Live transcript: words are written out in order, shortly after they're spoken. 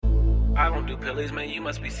I don't do pillies, man, you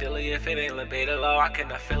must be silly. If it ain't libido low, I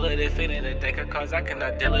cannot feel it. If it ain't a deck of cards, I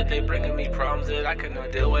cannot deal it. They bringing me problems that I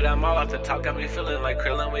cannot deal with. I'm all off the top, got me feeling like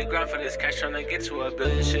Krillin. We grind for this cash, trying to get to $1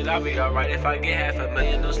 billion. Shit, I'll be alright if I get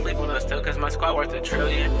 $500,000. No sleep on us still, cause my squad worth $1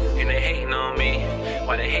 trillion. And they hating on me.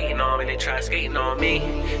 Why they hating on me? They try skating on me.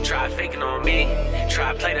 Try faking on me.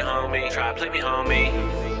 Try play the homie. Try play me homie.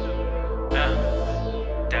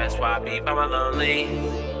 That's why I be by my lonely.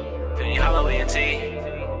 Feeling Halloween tea.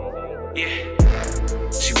 Yeah.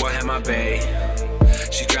 She want have my bae.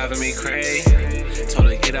 She driving me crazy. Told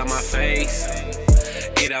her get out my face.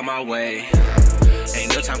 Get out my way.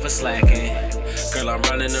 Ain't no time for slacking. Girl, I'm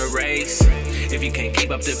running a race. If you can't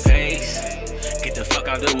keep up the pace, get the fuck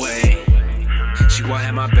out the way. She want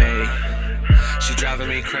have my bae. She driving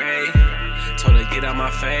me crazy. Told her get out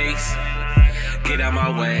my face. Get out my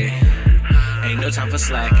way. Ain't no time for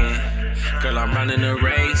slacking. Girl, I'm running a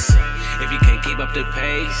race. If you can't keep up the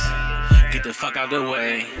pace, get the fuck out the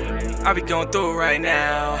way. I be going through it right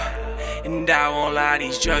now, and I won't lie,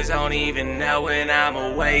 these drugs I don't even know when I'm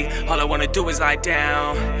awake. All I wanna do is lie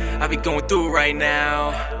down. I be going through it right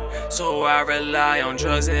now, so I rely on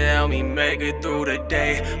drugs to help me make it through the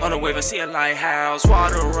day. On the wave I see a lighthouse,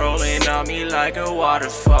 water rolling on me like a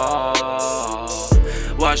waterfall.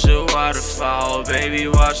 Watch the waterfall, baby,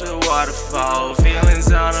 watch the waterfall.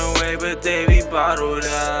 Feelings on the way, but they be bottled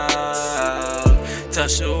up.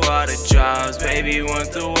 Touch the water drops, baby, once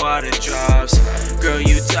the water drops. Girl,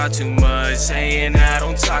 you talk too much, saying I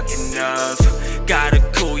don't talk enough. Gotta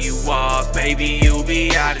cool you off, baby, you be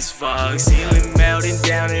hot as fuck. Ceiling melting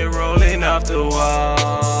down and rolling off the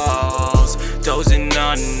walls. Dozing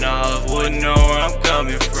on and off, wouldn't know where I'm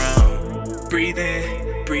coming from. Breathe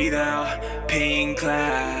in, breathe out, pink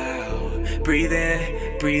cloud. Breathe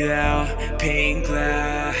in, breathe out, pink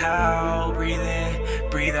cloud. Breathe in,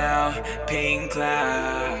 breathe out, pink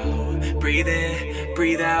cloud. Breathe in,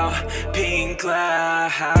 breathe out, pink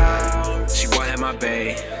cloud. She want have my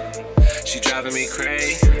bae. She driving me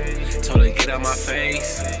crazy. Told her get out my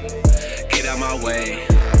face. Get out my way.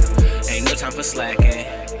 Ain't no time for slacking.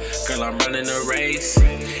 Girl, I'm running a race.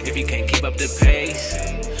 If you can't keep up the pace,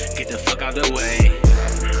 get the fuck out the way.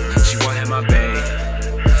 She want have my bae.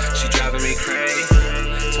 She driving me crazy.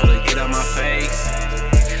 Told her get out my face.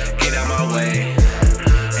 Get out my way.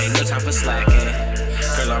 Ain't no time for slacking.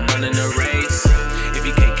 Girl, I'm running a race.